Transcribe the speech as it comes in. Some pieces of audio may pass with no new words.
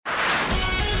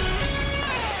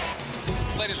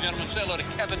Ladies and gentlemen, say hello to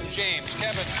Kevin James.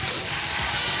 Kevin.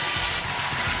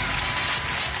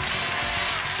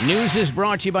 News is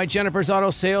brought to you by Jennifer's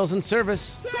Auto Sales and Service.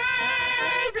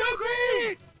 Save your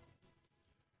greed!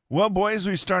 Well, boys,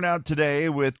 we start out today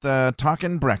with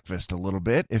talking breakfast a little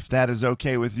bit, if that is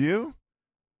okay with you.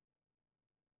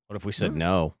 What if we said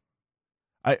no?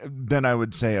 Then I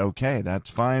would say, okay, that's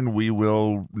fine. We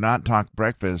will not talk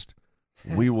breakfast.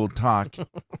 We will talk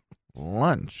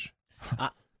lunch.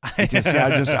 Because see, I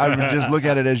would just look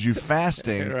at it as you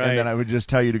fasting, Right. and then I would just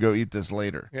tell you to go eat this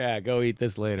later. Yeah, go eat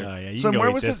this later. Yeah, So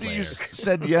where was it that you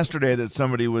said yesterday that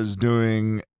somebody was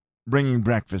bringing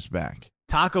breakfast back?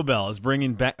 Taco Bell is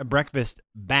bringing breakfast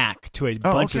back to a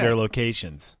bunch of their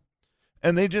locations.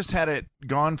 And they just had it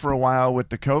gone for a while with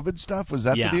the COVID stuff? Was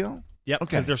that the deal? Yep, Okay.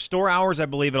 because their store hours, I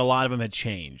believe, at a lot of them had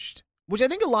changed, which I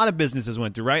think a lot of businesses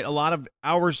went through, right? A lot of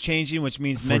hours changing, which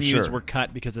means menus were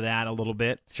cut because of that a little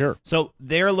bit. Sure. So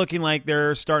they're looking like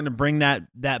they're starting to bring that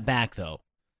back, though.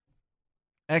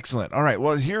 Excellent. All right.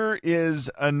 Well, here is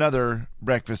another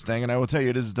breakfast thing, and I will tell you,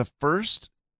 it is the first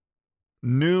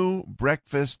new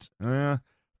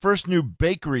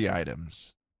bakery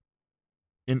items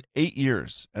in 8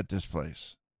 years at this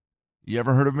place. You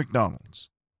ever heard of McDonald's?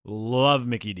 Love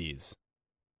Mickey D's.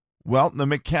 Well, the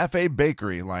McCafe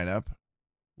Bakery lineup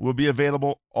will be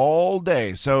available all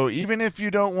day. So even if you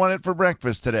don't want it for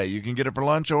breakfast today, you can get it for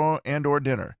lunch or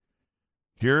dinner.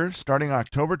 Here, starting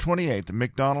October 28th, the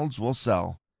McDonald's will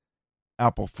sell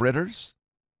apple fritters,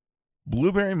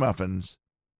 blueberry muffins,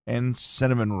 and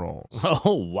cinnamon rolls.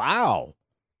 Oh, wow.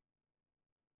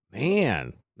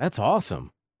 Man, that's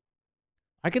awesome.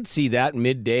 I could see that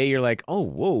midday. You're like, oh,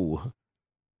 whoa. How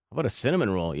about a cinnamon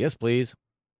roll? Yes, please.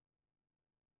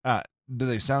 Do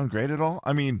they sound great at all?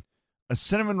 I mean, a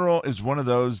cinnamon roll is one of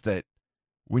those that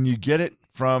when you get it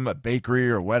from a bakery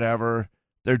or whatever,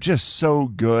 they're just so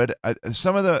good.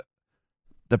 Some of the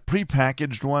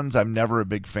prepackaged ones I'm never a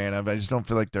big fan of. I just don't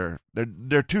feel like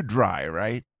they're too dry,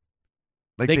 right?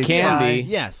 Like They can try- be.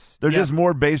 Yes. They're Yep. just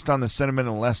more based on the cinnamon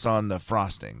and less on the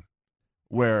frosting.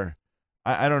 Where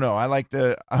I don't know.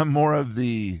 I'm more of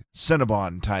the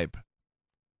Cinnabon type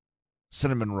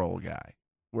cinnamon roll guy,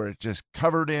 where it's just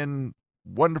covered in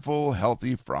wonderful,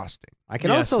 healthy frosting. I can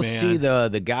Yes, also man. see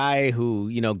the guy who,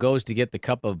 goes to get the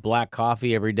cup of black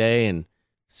coffee every day and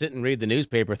sit and read the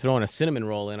newspaper, throwing a cinnamon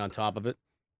roll in on top of it.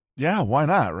 Yeah, why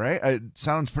not, right? It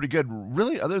sounds pretty good.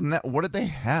 Really, other than that, what did they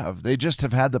have? They just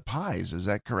have had the pies. Is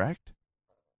that correct?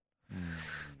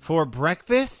 For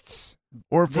breakfasts?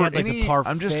 Or They for had, like, the any,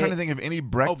 I'm just parfait- trying to think of any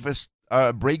breakfast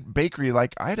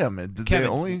bakery-like item. Did Kevin, they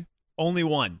only... Only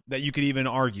one that you could even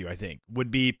argue, I think,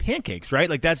 would be pancakes, right?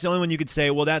 Like, that's the only one you could say,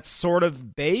 well, that's sort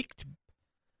of baked,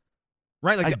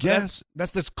 right? Like, I guess.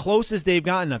 that's the closest they've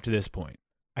gotten up to this point,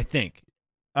 I think.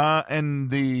 And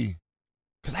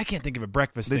Because I can't think of a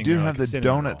breakfast they thing. do there, have like a the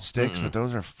cinnamon roll. donut sticks, but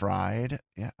those are fried.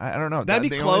 Yeah, I don't know. That'd be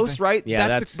the only close, thing- right?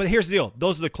 Yeah, But here's the deal.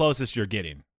 Those are the closest you're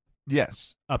getting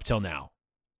Yes. up till now.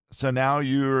 So now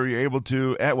you're able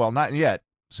to, well, not yet.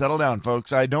 Settle down,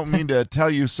 folks. I don't mean to tell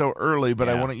you so early, but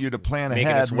I Yeah. want you to plan Making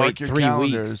ahead. us wait 3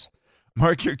 weeks.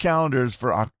 Mark your calendars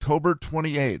for October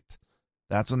 28th.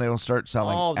 That's when they will start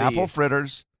selling All the- apple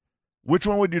fritters. Which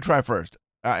one would you try first?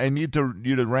 I need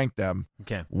you to rank them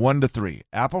Okay. 1 to 3.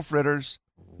 Apple fritters,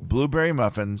 blueberry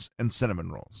muffins, and cinnamon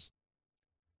rolls.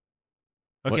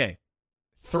 Okay.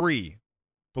 3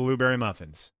 blueberry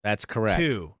muffins. That's correct.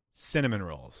 2 cinnamon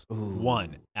rolls. Ooh.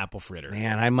 1 apple fritter.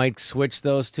 Man, I might switch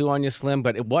those two on you, Slim,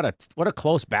 but what a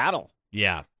close battle.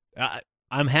 Yeah.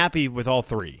 I'm happy with all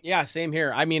 3. Yeah, same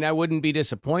here. I mean, I wouldn't be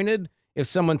disappointed if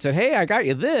someone said, hey, I got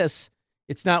you this.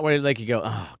 It's not where like you go,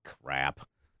 oh, crap.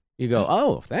 You go,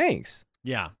 oh, thanks.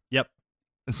 Yeah. Yep.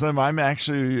 Slim, I'm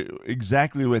actually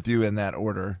exactly with you in that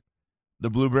order. The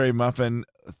blueberry muffin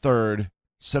third,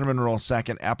 cinnamon roll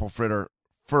second, apple fritter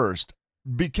first.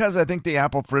 Because I think the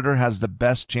apple fritter has the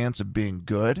best chance of being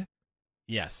good.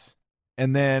 Yes.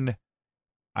 And then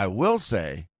I will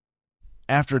say,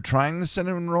 after trying the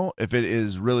cinnamon roll, if it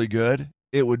is really good,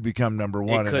 it would become number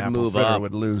 1. could and apple move fritter up.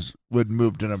 would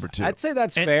move to number 2. I'd say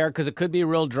that's And- fair because it could be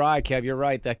real dry, Kev. You're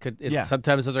right. Yeah.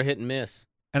 Sometimes those are hit and miss.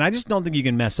 And I just don't think you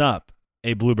can mess up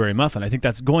a blueberry muffin. I think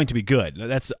that's going to be good.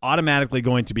 That's automatically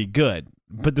going to be good.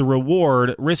 But the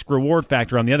risk-reward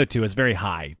factor on the other two is very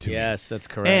high to me. Yes, that's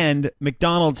correct. And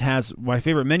McDonald's has, my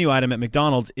favorite menu item at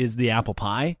McDonald's is the apple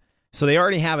pie. So they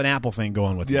already have an apple thing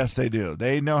going with it. Yes, they do.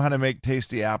 They know how to make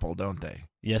tasty apple, don't they?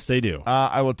 Yes, they do.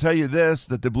 I will tell you this,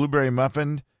 that the blueberry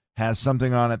muffin has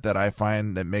something on it that I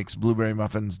find that makes blueberry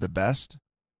muffins the best.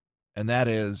 And that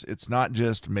is, it's not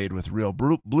just made with real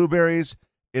blueberries.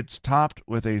 It's topped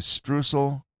with a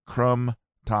streusel crumb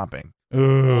topping.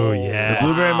 Ooh, yeah. The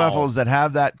blueberry muffins that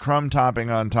have that crumb topping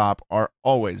on top are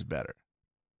always better.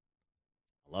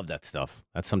 I love that stuff.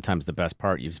 That's sometimes the best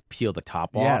part. You just peel the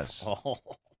top off. Yes. Oh.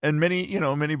 And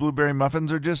many blueberry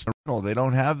muffins are just they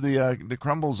don't have the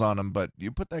crumbles on them, but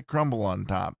you put that crumble on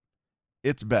top,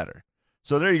 it's better.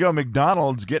 So there you go.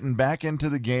 McDonald's getting back into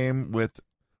the game with,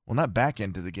 well, not back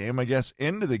into the game, I guess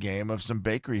into the game of some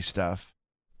bakery stuff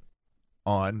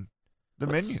on the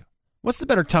menu. What's the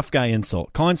better tough guy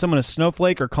insult? Calling someone a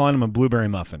snowflake or calling them a blueberry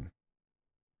muffin?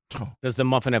 Does the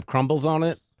muffin have crumbles on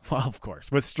it? Well, of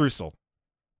course, with streusel.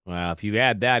 Well, if you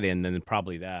add that in, then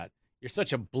probably that. You're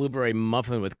such a blueberry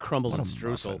muffin with crumbles What and a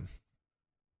streusel. muffin.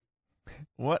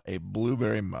 What a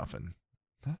blueberry muffin.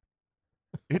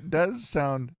 It does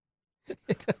sound...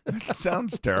 It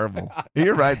sounds terrible.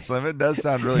 You're right, Slim. It does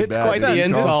sound really It's bad. quite the You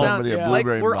call insult. somebody a Yeah. Like,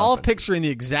 blueberry we're all muffin. picturing the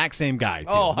exact same guy, too.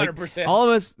 Oh, Like, 100%. all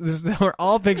of us, we're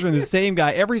all picturing the same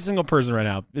guy. Every single person right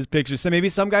now is picturing. So maybe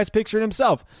some guy's picturing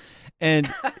himself. And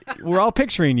we're all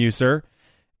picturing you, sir.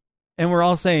 And we're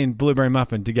all saying blueberry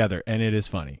muffin together. And it is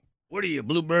funny. What are you,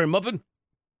 blueberry muffin?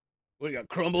 What, you got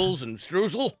crumbles and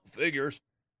streusel? Figures.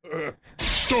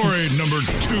 Story number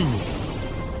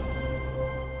 2.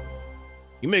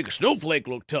 You make a snowflake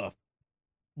look tough.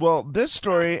 Well, this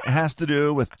story has to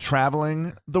do with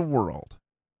traveling the world.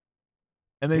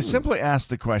 And they simply asked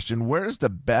the question, where's the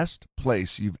best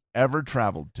place you've ever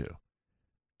traveled to?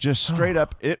 Just straight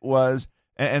up, it was.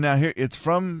 And now here, it's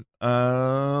from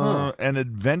an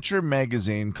adventure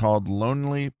magazine called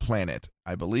Lonely Planet.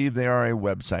 I believe they are a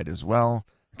website as well.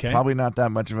 Okay. Probably not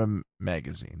that much of a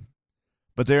magazine.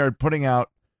 But they are putting out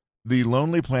the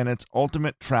Lonely Planet's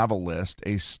Ultimate Travel List,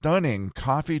 a stunning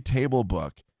coffee table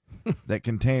book that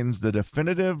contains the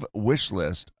definitive wish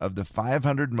list of the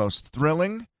 500 most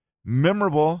thrilling,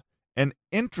 memorable, and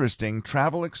interesting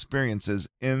travel experiences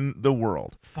in the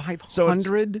world.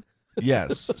 500?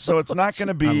 Yes. So it's not going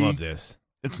to be... I love this.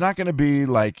 It's not going to be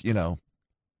like,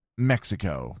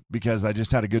 Mexico, because I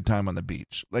just had a good time on the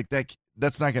beach. Like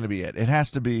that's not going to be it. It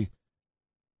has to be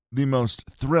the most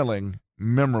thrilling,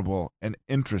 memorable, and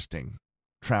interesting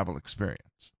travel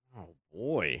experience. Oh,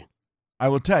 boy. I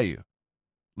will tell you,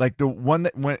 like the one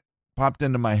that popped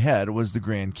into my head was the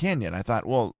Grand Canyon. I thought,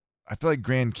 well, I feel like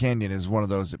Grand Canyon is one of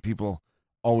those that people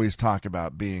always talk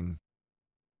about being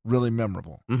really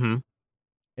memorable. Mm-hmm.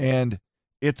 And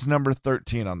it's number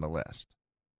 13 on the list.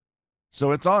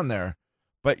 So it's on there,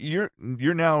 but you're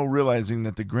now realizing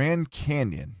that the Grand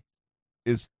Canyon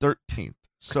is 13th.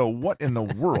 So what in the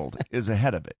world is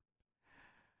ahead of it?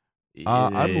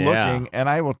 I'm looking, and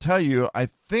I will tell you, I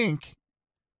think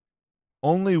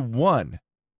only one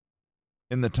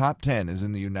in the top 10 is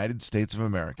in the United States of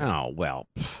America. Oh, well.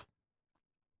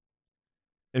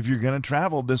 If you're going to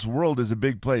travel, this world is a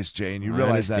big place, Jay, and you I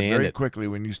realize that understand very it. quickly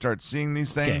when you start seeing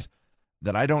these things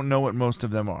that I don't know what most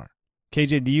of them are.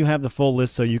 KJ, do you have the full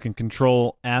list so you can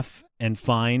control F and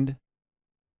find?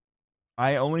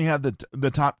 I only have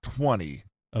the top 20.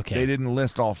 Okay. They didn't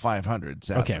list all 500,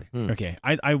 sadly. Okay. Okay.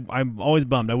 I'm always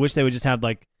bummed. I wish they would just have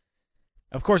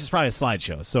of course it's probably a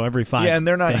slideshow, so every 5. Yeah, and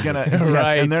they're not things. gonna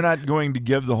Right. and they're not going to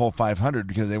give the whole 500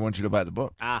 because they want you to buy the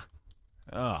book.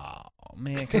 Oh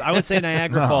man, 'cause I would say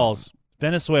Niagara No. Falls,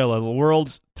 Venezuela, the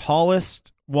world's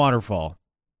tallest waterfall.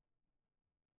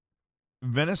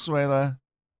 Venezuela.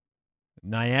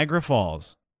 Niagara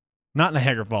Falls. Not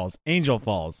Niagara Falls. Angel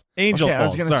Falls. Angel Okay, Falls. I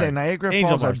was going to sorry. say Niagara Angel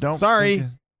Falls. I Falls. don't. Sorry.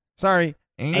 think- Sorry.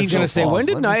 Angel I was going to say, Falls. when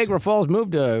did Let me Niagara see. Falls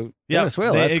move to Yeah,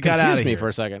 Venezuela? they That's got outta confused me here. for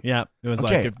a second. Yeah, it was Okay,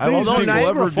 like if I will these tell you- people Niagara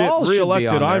ever Falls get should be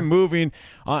reelected, on there. I'm moving.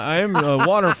 I'm a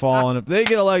waterfall, and if they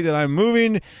get elected, I'm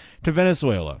moving to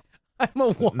Venezuela. I'm a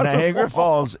waterfall. Niagara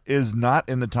Falls is not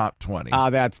in the top 20.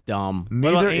 That's dumb.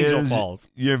 What about Neither Angel is Falls?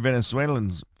 your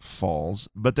Venezuelan falls,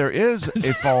 but there is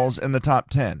a falls in the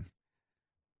top 10.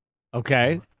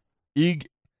 Okay. Here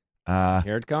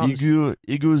Here it comes.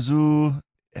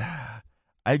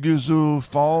 Iguazu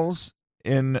Falls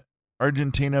in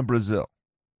Argentina, Brazil.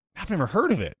 I've never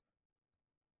heard of it.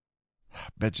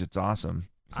 Bet you it's awesome.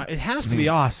 It has to be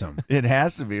awesome. It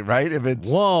has to be, right? If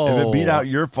Whoa. if it beat out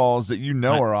your falls that you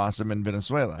know are awesome in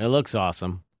Venezuela. It looks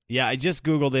awesome. Yeah, I just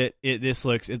googled it.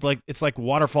 It's like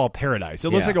waterfall paradise. It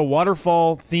looks Yeah. like a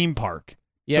waterfall theme park.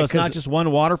 Yeah, so it's 'cause- not just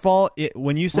one waterfall.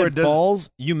 When you Where said it does- falls,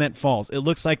 you meant falls. It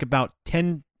looks like about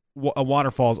 10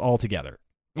 waterfalls all together.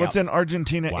 Well, it's in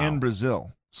Argentina Wow. and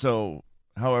Brazil. So,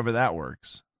 however that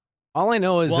works. All I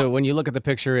know is Well- when you look at the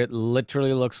picture, it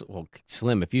literally looks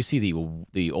slim. If you see the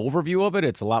overview of it,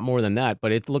 it's a lot more than that,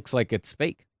 but it looks like it's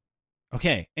fake.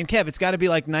 Okay, and Kev, it's got to be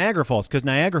like Niagara Falls because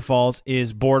Niagara Falls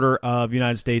is border of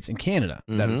United States and Canada.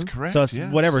 That is Mhm. correct. So it's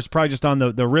yes. whatever. It's probably just on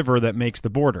the river that makes the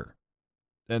border.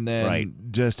 and then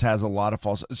Right. just has a lot of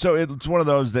false. So it's one of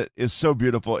those that is so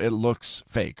beautiful it looks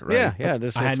fake, right? Yeah.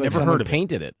 This I had looks like never someone heard of it.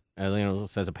 painted it. It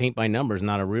says a paint by numbers,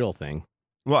 not a real thing.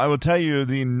 Well, I will tell you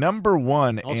the number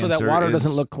one Also, that answer water is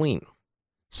doesn't look clean.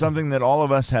 something that all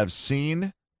of us have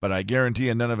seen, but I guarantee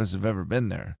you none of us have ever been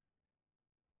there.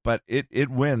 But it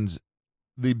wins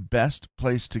the best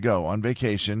place to go on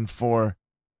vacation for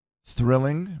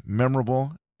thrilling,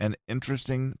 memorable, and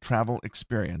interesting travel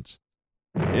experience.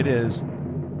 It is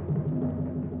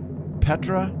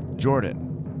Petra, Jordan.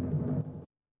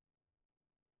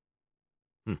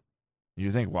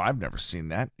 You think, well, I've never seen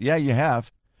that. Yeah, you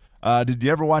have. Did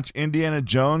you ever watch Indiana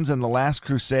Jones and the Last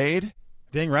Crusade?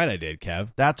 Dang right I did, Kev.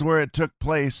 That's where it took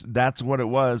place. That's what it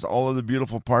was. All of the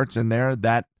beautiful parts in there,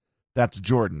 that's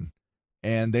Jordan.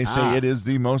 And they say it is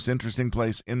the most interesting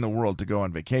place in the world to go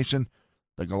on vacation.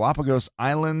 The Galapagos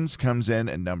Islands comes in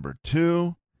at number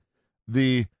 2.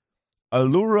 The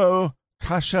Uluru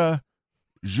Kasha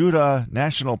Jura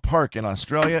National Park in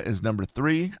Australia is number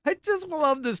 3. I just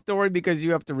love this story because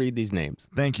you have to read these names.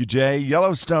 Thank you, Jay.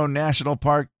 Yellowstone National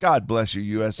Park, God bless you,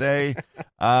 USA,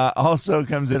 also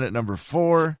comes in at number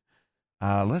 4.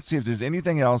 Let's see if there's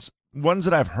anything else. Ones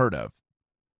that I've heard of.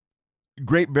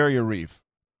 Great Barrier Reef.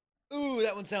 Ooh,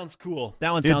 that one sounds cool.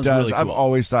 That one It sounds does. really cool. I've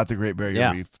always thought the Great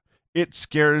Barrier Reef. It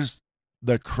scares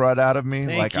the crud out of me.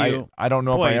 Thank like you. I don't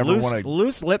know Boy, if I ever want to.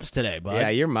 loose lips today, bud. Yeah,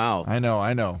 your mouth. I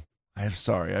know. I'm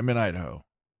sorry. I'm in Idaho.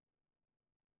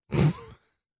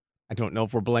 I don't know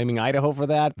if we're blaming Idaho for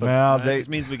that, but Well, that just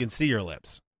means we can see your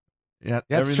lips. yeah,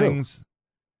 That's true. everything's.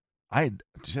 I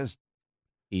just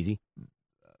easy.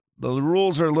 the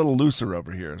rules are a little looser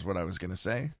over here, is what I was going to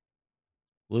say.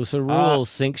 Looser rules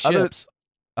sink ships.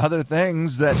 Other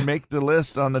things that make the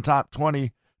list on the top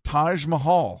 20: Taj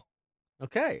Mahal,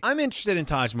 Okay. I'm interested in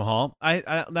Taj Mahal.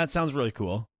 I that sounds really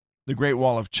cool. the Great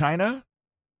Wall of China.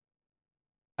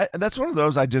 That's one of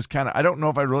those I just kind of, I don't know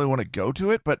if I really want to go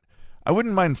to it, but I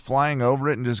wouldn't mind flying over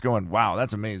it and just going, wow,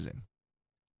 that's amazing.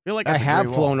 I feel like That's I a have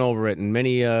great flown over it in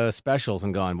many specials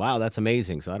and gone, wow, that's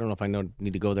amazing. So I don't know if I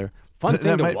need to go there. Fun That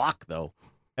thing to might- walk, though.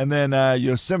 And then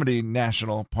Yosemite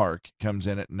National Park comes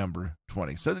in at number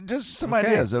 20. So just some Okay.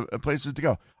 ideas of places to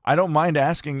go. I don't mind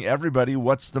asking everybody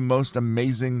what's the most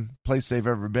amazing place they've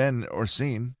ever been or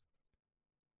seen.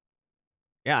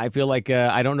 Yeah, I feel like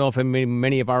I don't know if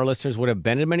many of our listeners would have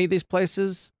been in many of these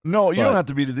places. No, you But- don't have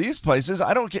to be to these places.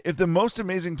 I don't care if the most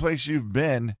amazing place you've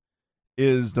been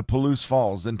is the Palouse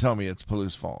Falls, then tell me it's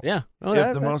Palouse Falls. Yeah. Oh,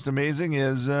 If the most amazing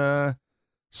is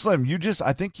Slim,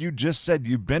 I think you just said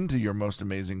you've been to your most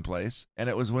amazing place, and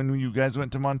it was when you guys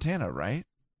went to Montana, right?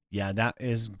 Yeah, that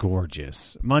is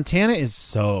gorgeous. Montana is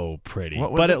so pretty,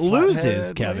 What was but it, it loses,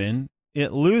 Flathead Kevin.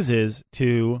 It loses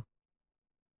to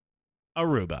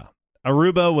Aruba.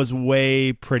 Aruba was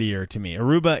way prettier to me.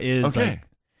 Aruba is Okay.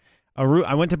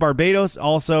 I went to Barbados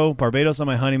also, Barbados on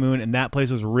my honeymoon, and that place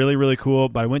was really, really cool.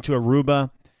 But I went to Aruba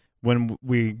when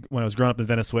I was growing up in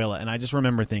Venezuela, and I just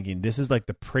remember thinking, this is like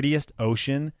the prettiest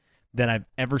ocean that I've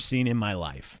ever seen in my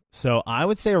life. So I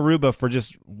would say Aruba, for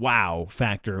just wow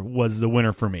factor, was the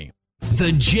winner for me.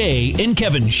 The Jay and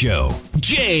Kevin Show.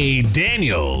 Jay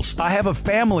Daniels. I have a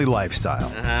family lifestyle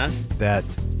that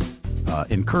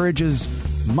encourages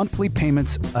monthly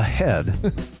payments ahead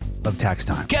of tax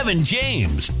time. Kevin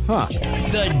James. Huh.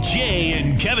 The Jay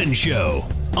and Kevin Show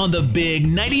on the Big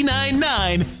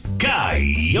 99.9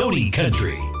 Coyote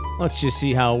Country. Let's just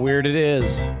see how weird it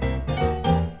is.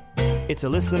 It's a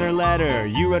listener letter.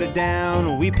 You wrote it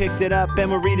down. We picked it up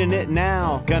and we're reading it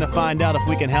now. Gonna find out if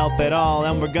we can help at all.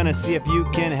 And we're gonna see if you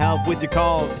can help with your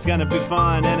calls. It's gonna be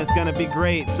fun and it's gonna be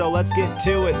great. So let's get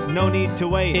to it. No need to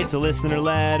wait. It's a listener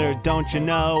letter, don't you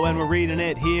know? And we're reading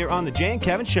it here on the Jay and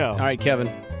Kevin Show. All right, Kevin.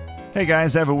 Hey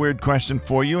guys, I have a weird question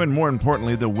for you, and more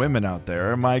importantly, the women out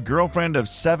there. My girlfriend of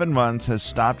 7 months has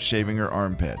stopped shaving her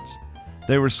armpits.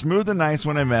 They were smooth and nice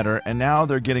when I met her, and now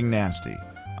they're getting nasty.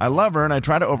 I love her and I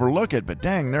try to overlook it, but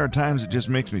dang, there are times it just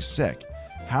makes me sick.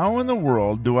 How in the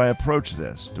world do I approach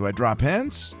this? Do I drop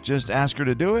hints? Just ask her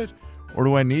to do it? Or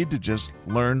do I need to just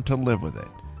learn to live with it?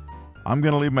 I'm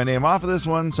going to leave my name off of this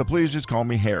one, so please just call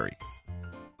me Harry.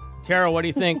 Tara, what do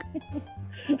you think?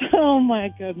 Oh,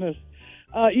 my goodness.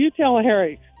 You tell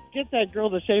Harry, get that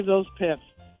girl to shave those pits.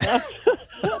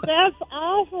 That's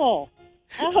awful.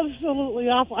 Absolutely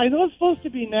awful. I know it's supposed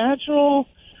to be natural,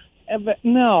 but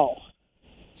no.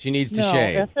 She needs to No.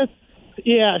 shave.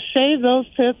 Yeah, shave those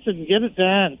pits and get it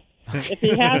done. If he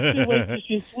has to, wait till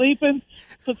she's sleeping,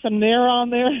 put some Nair on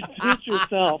there and do it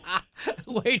yourself.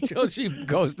 Wait till she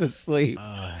goes to sleep.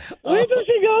 Wait till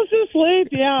she goes to sleep.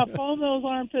 Yeah, foam those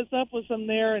armpits up with some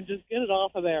Nair and just get it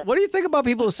off of there. What do you think about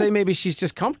people who say maybe she's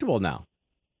just comfortable now?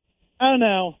 Oh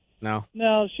no,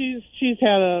 No. she's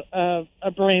had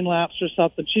a brain lapse or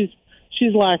something.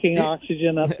 She's lacking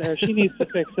oxygen up there. She needs to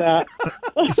fix that.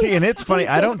 You see, and it's funny.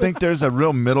 I don't think there's a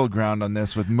real middle ground on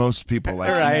this with most people.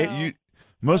 Like, Right.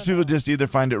 Most people just either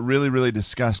find it really, really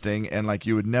disgusting and like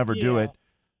you would never do it.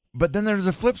 But then there's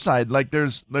a flip side. Like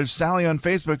there's Sally on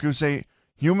Facebook who say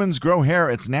humans grow hair.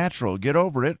 It's natural. Get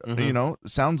over it. Mm-hmm. You know,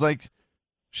 sounds like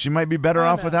she might be better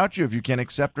off without you if you can't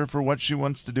accept her for what she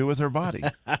wants to do with her body.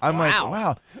 I'm like,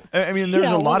 wow. I mean,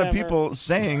 there's a lot of people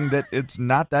saying that it's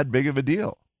not that big of a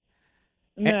deal.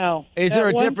 No. Is there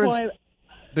At a one between point-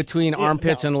 between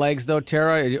armpits and legs, though,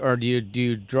 Tara? Or do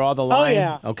you draw the line?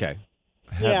 yeah. Okay.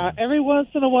 Yeah, every once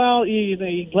in a while, you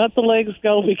let the legs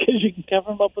go because you can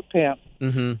cover them up with pants.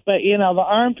 Mm-hmm. But, the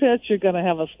armpits, you're going to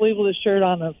have a sleeveless shirt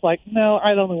on, and it's like, no,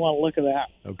 I don't even want to look at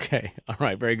that. Okay. All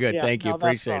right. Very good. Yeah, Thank you. no, that's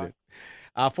Appreciate fine. it.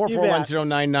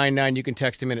 4410999. You can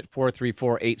text him in at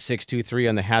 434-8623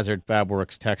 on the Hazard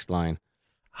Fabworks text line.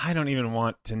 I don't even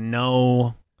want to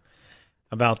know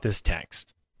about this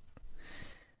text.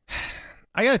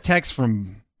 I got a text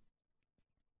from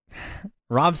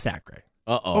Rob Sacre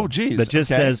Uh-oh. Oh, geez. that just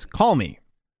says, call me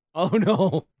Oh,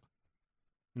 no.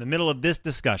 in the middle of this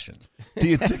discussion. Do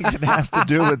you think it has to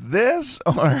do with this?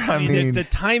 Or, I mean, the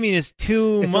timing is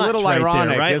too It's much a little right ironic,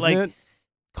 there, right? isn't it?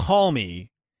 Call me.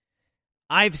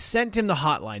 I've sent him the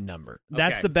hotline number.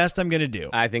 That's Okay. the best I'm going to do.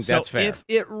 I think So that's fair. If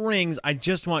it rings, I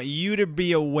just want you to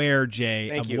be aware, Jay,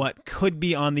 Thank of you. what could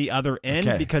be on the other end.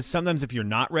 Okay. Because sometimes if you're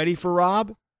not ready for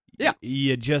Rob, Yeah.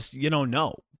 you don't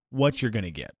know what you're going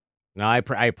to get. No, I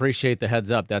appreciate the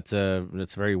heads up. That's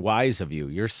very wise of you.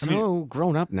 You're so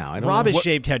grown up now. I don't Rob know. is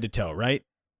shaved head to toe, right?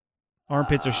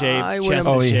 Armpits are shaved, I chest wouldn't- is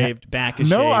Oh, yeah. shaved, back is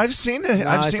no, shaved. I've seen it. No,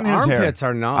 I've his seen his hair. armpits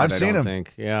are not. I've I seen don't him.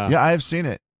 think. Yeah. Yeah, I've seen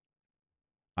it.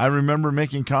 I remember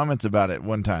making comments about it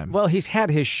one time. Well, he's had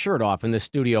his shirt off in the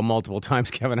studio multiple times,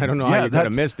 Kevin. I don't know Yeah, how you could have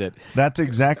that's- missed it. That's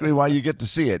exactly why you get to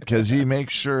see it, because he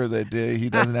makes sure that he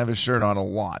doesn't have his shirt on a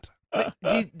lot.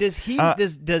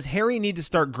 Does Harry need to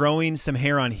start growing some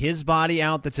hair on his body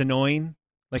out that's annoying?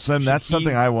 Slim, that's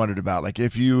something I wondered about. Like,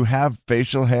 if you have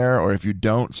facial hair or if you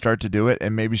don't start to do it,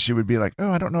 and maybe she would be like,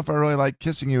 oh, I don't know if I really like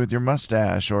kissing you with your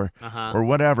mustache or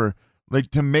whatever. Like,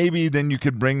 to maybe then you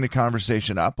could bring the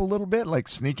conversation up a little bit, like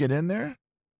sneak it in there.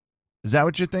 Is that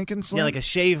what you're thinking, Slim? Yeah, like a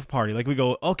shave party. Like we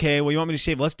go, okay, well, you want me to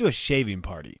shave? Let's do a shaving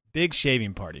party. Big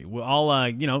shaving party. We'll all,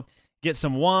 get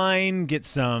some wine, get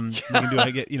some, we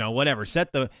can do, whatever.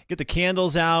 Get the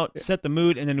candles out, set the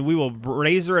mood, and then we will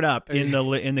razor it up in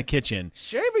the kitchen.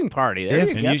 Shaving party. There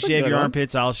you And go. you shave your one.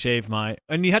 armpits, I'll shave my.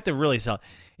 And you have to really sell.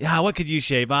 Yeah, what could you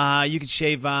shave? You could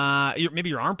shave maybe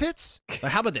your armpits?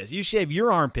 Like, how about this? You shave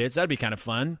your armpits. That'd be kind of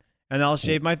fun. And I'll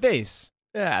shave my face.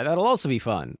 Yeah, that'll also be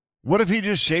fun. What if he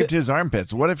just shaved his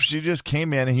armpits? What if she just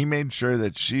came in and he made sure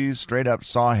that she straight up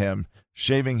saw him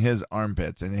shaving his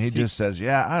armpits, and he just says,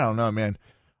 yeah, I don't know, man.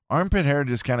 Armpit hair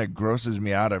just kind of grosses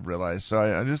me out, I've realized. So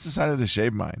I just decided to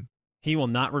shave mine. He will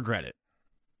not regret it.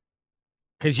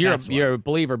 Because you're a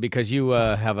believer because you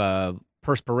have a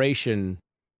perspiration.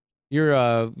 You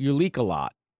leak a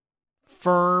lot.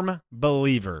 Firm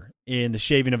believer in the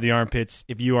shaving of the armpits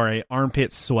if you are a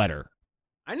armpit sweater.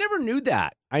 I never knew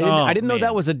that. I didn't know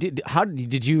that was how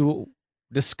did you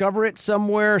discover it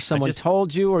somewhere? Someone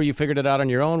told you, or you figured it out on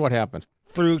your own? What happened?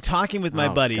 Through talking with my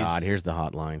buddies. God, here's the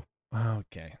hotline.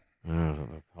 Okay.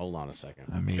 Hold on a second.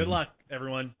 I mean, Good luck,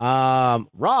 everyone.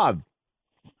 Rob.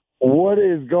 What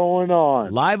is going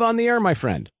on? Live on the air, my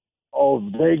friend. Oh,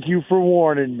 thank you for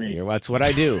warning me. Yeah, that's what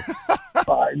I do.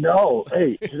 I know.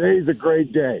 Hey, today's a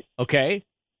great day. Okay.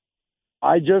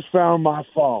 I just found my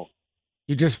phone.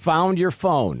 You just found your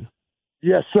phone.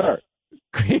 Yes, sir.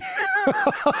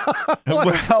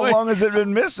 How long has it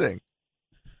been missing?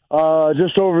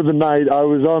 Just over the night, I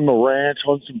was on the ranch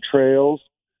on some trails,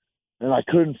 and I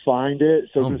couldn't find it.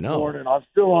 So this morning, I'm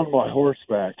still on my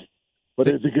horseback, but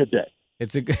it's a good day.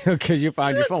 It's because you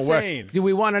found your phone. Where, do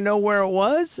we want to know where it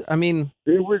was? I mean,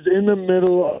 it was in the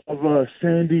middle of a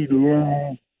sandy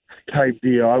loam type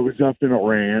deal. I was up in a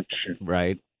ranch,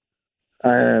 right?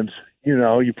 And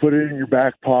you put it in your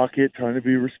back pocket, trying to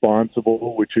be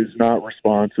responsible, which is not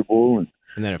responsible.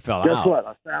 And then it fell out. Guess what?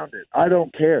 I found it. I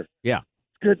don't care. Yeah.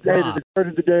 Good day. To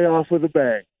started the day off with a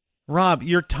bang. Rob,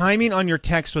 your timing on your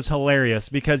text was hilarious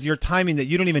because your timing that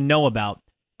you don't even know about.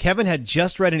 Kevin had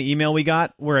just read an email we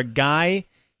got where a guy,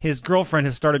 his girlfriend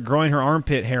has started growing her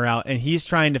armpit hair out, and he's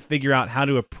trying to figure out how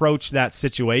to approach that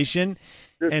situation.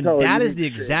 And that is the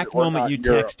exact moment you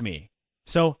text me.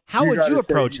 So how would you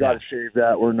approach that? You got to shave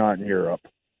that. We're not in Europe.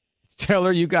 Tell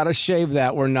her you got to shave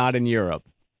that. We're not in Europe.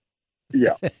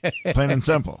 Yeah. Plain and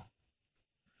simple.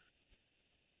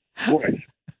 Boy.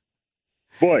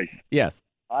 Boy, Yes.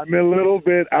 I'm a little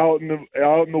bit out in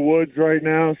the woods right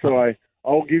now, so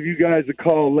I'll give you guys a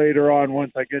call later on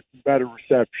once I get some better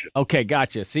reception. Okay,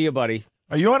 gotcha. See you, buddy.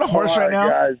 Are you on a horse right now?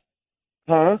 Guys.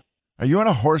 Huh? Are you on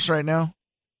a horse right now?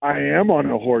 I am on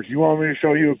a horse. You want me to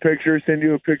show you a picture, send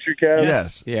you a picture, Kevin?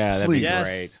 Yes. Yeah, that'd Please. be Yes.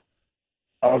 great.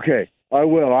 Okay, I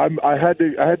will. I had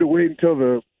to wait until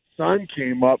the sun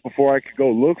came up before I could go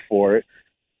look for it.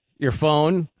 Your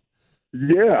phone?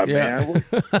 Yeah, Yeah. man.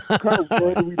 What kind of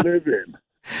world do we live in?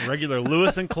 Regular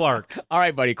Lewis and Clark. All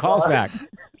right, buddy. Call us back.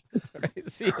 All right,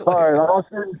 see you All later. right, I'll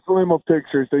send Slim a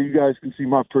picture so you guys can see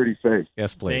my pretty face.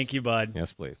 Yes, please. Thank you, bud.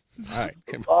 Yes, please. All right.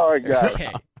 All right, guys.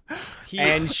 Okay.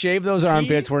 And shave those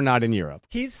armpits. We're not in Europe.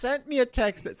 He sent me a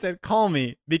text that said, call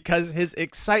me, because his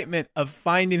excitement of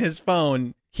finding his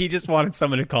phone, he just wanted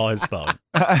someone to call his phone.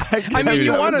 I mean,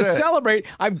 you that want to was it. celebrate.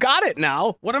 I've got it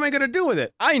now. What am I going to do with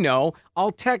it? I know.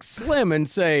 I'll text Slim and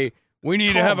say, we need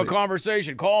to Call have me. a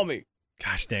conversation. Call me.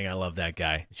 Gosh dang, I love that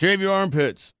guy. Shave your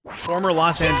armpits. Former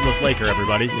Los Angeles Laker,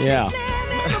 everybody. Yeah.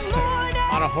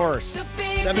 On a horse.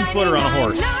 7-footer on a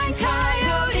horse.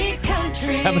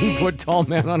 7-foot tall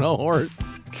man on a horse.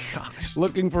 Gosh.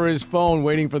 Looking for his phone,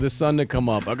 waiting for the sun to come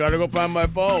up. I got to go find my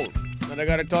phone. Then I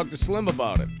got to talk to Slim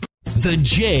about it. The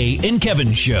Jay and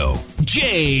Kevin Show.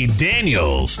 Jay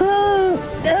Daniels. No.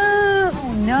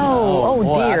 Oh,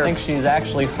 boy, dear. I think she's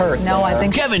actually hurt. No, I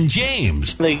think Kevin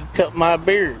James. They cut my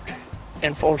beard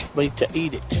and forced me to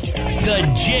eat it.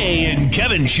 The Jay and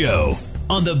Kevin Show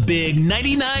on the Big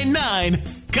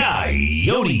 99.9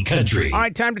 Coyote Country. All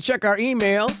right, time to check our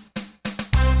email.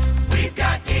 We've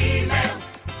got email.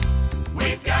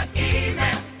 We've got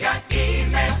email. Got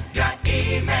email. Got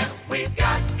email. We've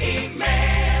got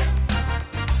email.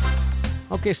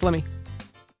 Okay, Slimmy.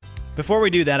 Before we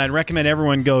do that, I'd recommend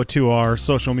everyone go to our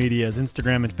social medias,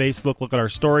 Instagram and Facebook, look at our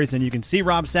stories, and you can see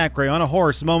Rob Sacre on a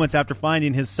horse moments after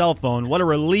finding his cell phone. What a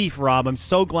relief, Rob. I'm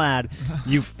so glad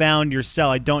you found your cell.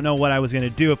 I don't know what I was going to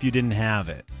do if you didn't have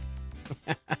it.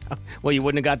 Well, you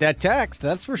wouldn't have got that text,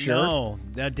 that's for sure. No,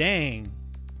 dang.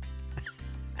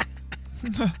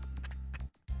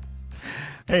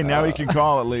 Hey, now you can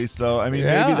call at least, though. I mean,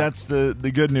 Yeah. maybe that's the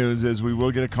good news is we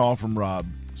will get a call from Rob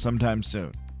sometime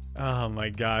soon. Oh my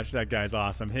gosh, that guy's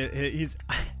awesome. He's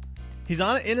in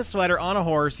a sweater on a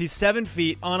horse. He's 7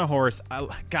 feet on a horse.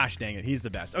 Gosh dang it, he's the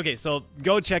best. Okay, so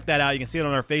go check that out. You can see it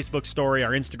on our Facebook story,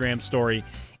 our Instagram story.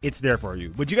 It's there for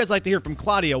you. Would you guys like to hear from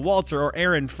Claudia, Walter, or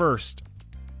Aaron first?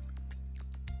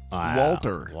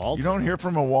 Walter. You don't hear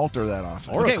from a Walter that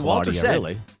often. Or a Okay, Walter Claudia, said,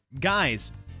 really.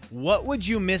 guys, what would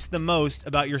you miss the most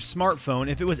about your smartphone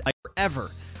if it was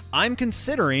ever? I'm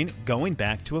considering going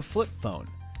back to a flip phone.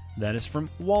 That is from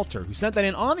Walter, who sent that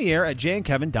in on the air at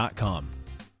jayandkevin.com.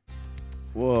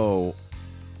 Whoa.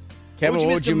 Kevin, what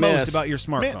what would you miss the most about your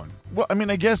smartphone? Man, well, I mean,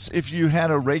 I guess if you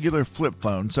had a regular flip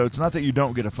phone, so it's not that you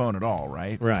don't get a phone at all,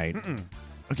 right? Right.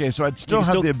 Okay, so I'd still can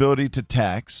have still- the ability to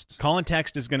text. Call and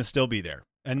text is going to still be there.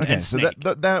 And, Okay, and so Snake.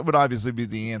 that would obviously be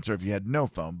the answer if you had no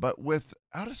phone. But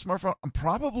without a smartphone, I'm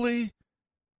probably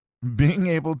being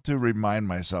able to remind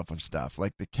myself of stuff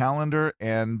like the calendar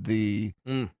and the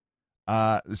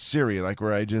Siri, like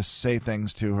where I just say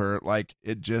things to her, like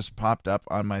it just popped up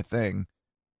on my thing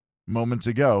moments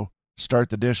ago. Start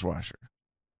the dishwasher.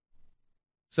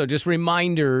 So just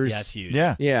reminders. Yeah, that's huge.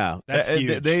 Yeah, Yeah. That's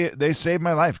huge. They saved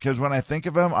my life because when I think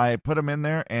of them, I put them in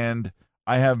there, and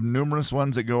I have numerous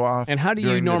ones that go off. And how do you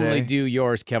during the normally day. do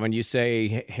yours, Kevin? You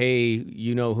say, hey,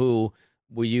 you know who,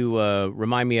 will you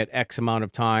remind me at X amount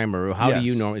of time? Or how do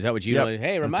you Yes. normally, is that what you Yep. do? Hey,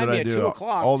 That's remind what me I at do 2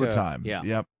 o'clock. all the time. Yeah.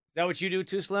 Yep. Is that what you do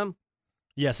too, Slim?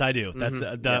 Yes, I do. That's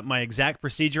Yep. my exact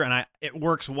procedure, and it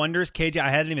works wonders. KJ, I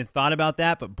hadn't even thought about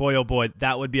that, but boy, oh boy,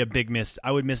 that would be a big miss.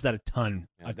 I would miss that a ton.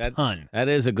 Ton. That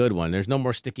is a good one. There's no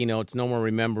more sticky notes, no more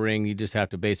remembering. You just have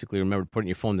to basically remember putting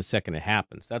your phone the second it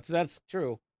happens. That's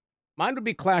true. Mine would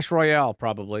be Clash Royale,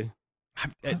 probably.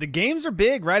 The games are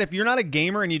big, right? If you're not a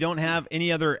gamer and you don't have any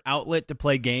other outlet to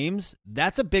play games,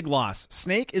 that's a big loss.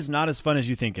 Snake is not as fun as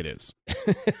you think it is.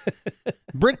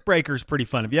 Brick Breaker's pretty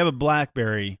fun. If you have a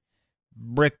BlackBerry,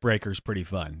 Brick Breaker's pretty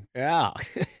fun. Yeah.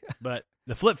 But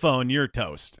the flip phone, you're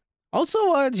toast. Also,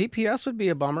 GPS would be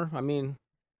a bummer. I mean,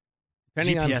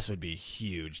 depending GPS would be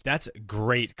huge. That's a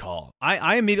great call.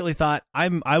 I immediately thought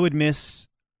I would miss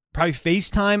probably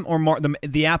FaceTime or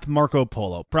the app Marco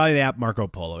Polo. Probably the app Marco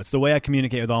Polo. It's the way I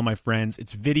communicate with all my friends.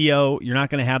 It's video. You're not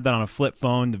going to have that on a flip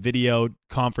phone. The video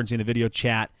conferencing, the video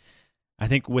chat. I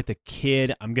think with a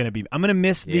kid, I'm gonna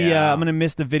miss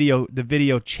the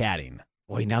video chatting.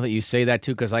 Boy, now that you say that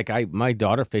too, because like my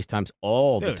daughter FaceTimes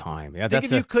all the time. Yeah, Think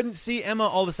if you couldn't see Emma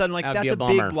all of a sudden, like that'd that's be a a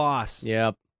bummer. big loss.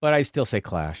 Yeah, but I still say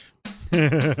Clash. We've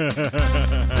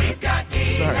got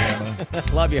Sorry, Emma.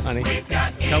 Love you, honey.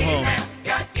 Come home.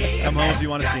 Come home if you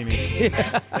want to see me.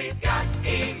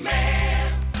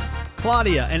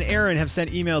 Claudia and Aaron have sent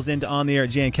emails into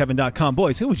ontheair@jandkevin.com.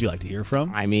 Boys, who would you like to hear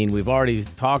from? I mean, we've already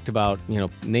talked about,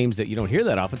 names that you don't hear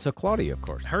that often, so Claudia, of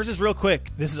course. Hers is real quick.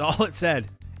 This is all it said.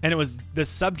 And it was the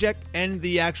subject and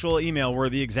the actual email were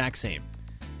the exact same.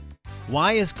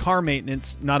 Why is car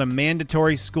maintenance not a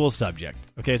mandatory school subject?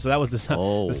 Okay, so that was the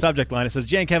subject line. It says,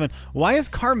 Jay and Kevin, why is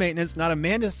car maintenance not a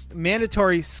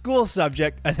mandatory school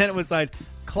subject? And then it was like,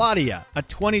 Claudia, a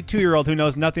 22-year-old who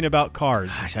knows nothing about cars.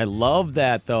 Gosh, I love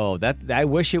that, though. I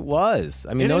wish it was.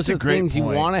 I mean, those are things you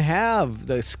want to have,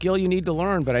 the skill you need to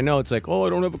learn. But I know it's like, I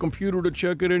don't have a computer to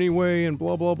check it anyway and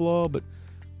blah, blah, blah. But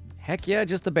heck yeah,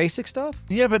 just the basic stuff.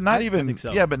 Yeah, but not even. think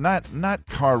so. Yeah, but not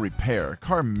car repair,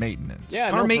 car maintenance.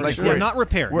 Yeah, car maintenance, sure. not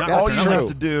repair. Where Not all repair. you have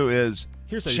to do is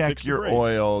Here's how you check fix the your brakes.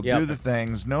 oil, Yep. do the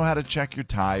things, know how to check your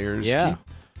tires. Yeah.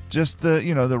 Just the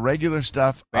the regular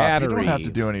stuff. You Battery. don't have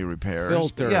to do any repairs.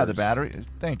 Filters. Yeah, the battery.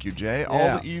 Thank you, Jay. Yeah.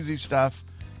 All the easy stuff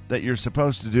that you're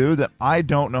supposed to do that I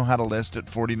don't know how to list at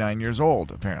 49 years old,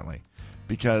 apparently,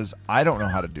 because I don't know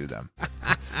how to do them.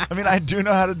 I mean, I do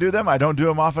know how to do them. I don't do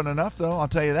them often enough, though. I'll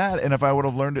tell you that. And if I would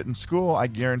have learned it in school, I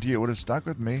guarantee it would have stuck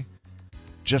with me.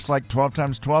 Just like 12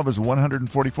 times 12 is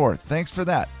 144. Thanks for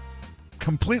that.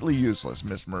 Completely useless,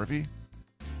 Miss Murphy.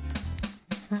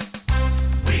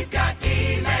 We've got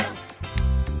email.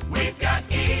 We've got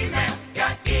email.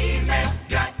 Got email.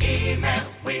 Got email.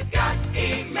 We've got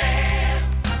email.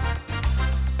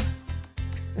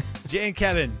 Jay and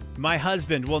Kevin, my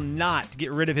husband will not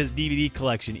get rid of his DVD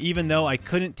collection, even though I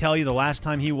couldn't tell you the last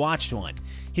time he watched one.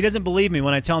 He doesn't believe me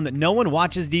when I tell him that no one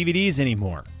watches DVDs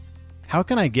anymore. How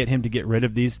can I get him to get rid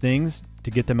of these things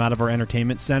to get them out of our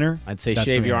entertainment center? I'd say That's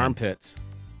shave from your Aaron. armpits.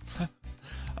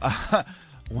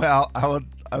 Well, I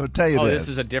would tell you this.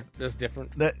 This is this is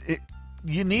different.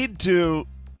 You need to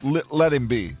let him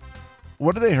be.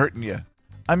 What are they hurting you?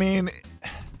 I mean,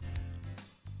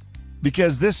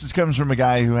 because this comes from a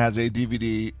guy who has a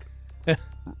DVD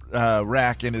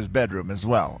rack in his bedroom as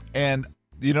well. And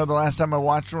you know the last time I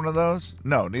watched one of those?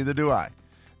 No, neither do I.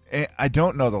 I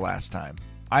don't know the last time.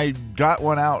 I got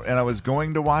one out and I was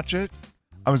going to watch it.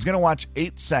 I was going to watch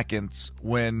 8 Seconds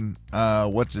when,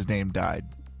 what's his name died?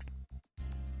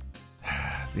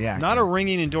 The actor. Not a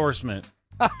ringing endorsement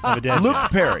of a dead Luke man.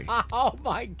 Perry. Oh,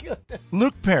 my goodness.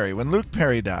 Luke Perry, when Luke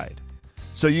Perry died.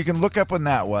 So you can look up when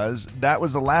that was. That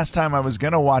was the last time I was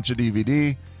going to watch a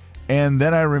DVD. And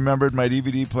then I remembered my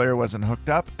DVD player wasn't hooked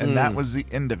up, and that was the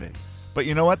end of it. But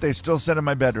you know what? They still sit in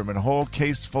my bedroom, in a whole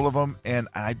case full of them, and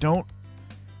I don't.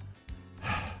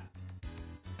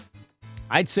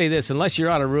 I'd say this, unless you're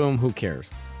out of room, who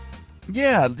cares?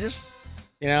 Yeah, just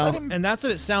And that's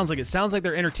what it sounds like. It sounds like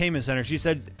their entertainment center. She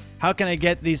said, how can I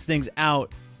get these things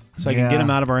out so I can get them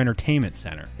out of our entertainment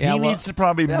center? He needs to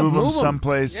probably move them 'em.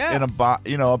 someplace Yeah.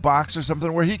 in a box or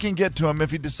something where he can get to them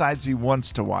if he decides he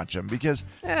wants to watch them. Because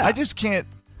I just can't.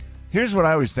 Here's what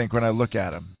I always think when I look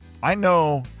at them. I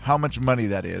know how much money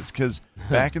that is because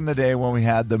back in the day when we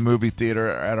had the movie theater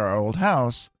at our old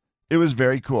house, it was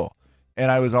very cool. And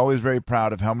I was always very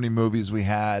proud of how many movies we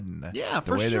had and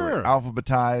the way they were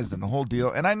alphabetized and the whole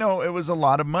deal. And I know it was a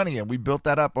lot of money, and we built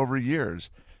that up over years.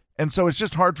 And so it's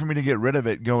just hard for me to get rid of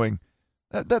it going,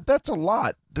 that's a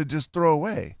lot to just throw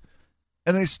away.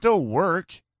 And they still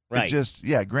work. Right. It just,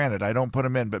 granted, I don't put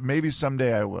them in, but maybe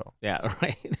someday I will. Yeah,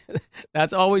 right.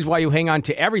 That's always why you hang on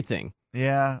to everything.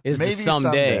 Yeah, Is maybe the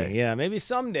someday. Yeah, maybe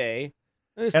someday.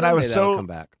 And I was that'll come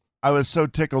back. I was so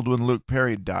tickled when Luke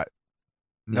Perry died.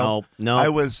 No. I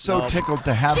was so tickled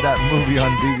to have that movie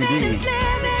on DVD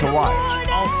to watch.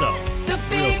 Also, The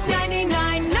big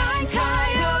 99.9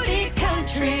 Coyote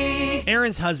Country.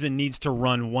 Aaron's husband needs to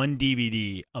run one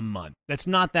DVD a month. That's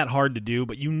not that hard to do,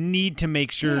 but you need to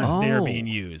make sure they're being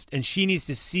used. And she needs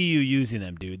to see you using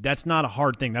them, dude. That's not a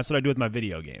hard thing. That's what I do with my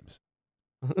video games.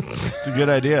 It's a good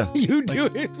idea. You do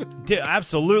it. Dude,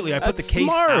 absolutely. I put the That's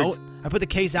case smart. out. I put the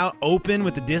case out open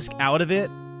with the disc out of it.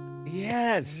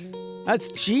 Yes. That's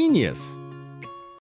genius.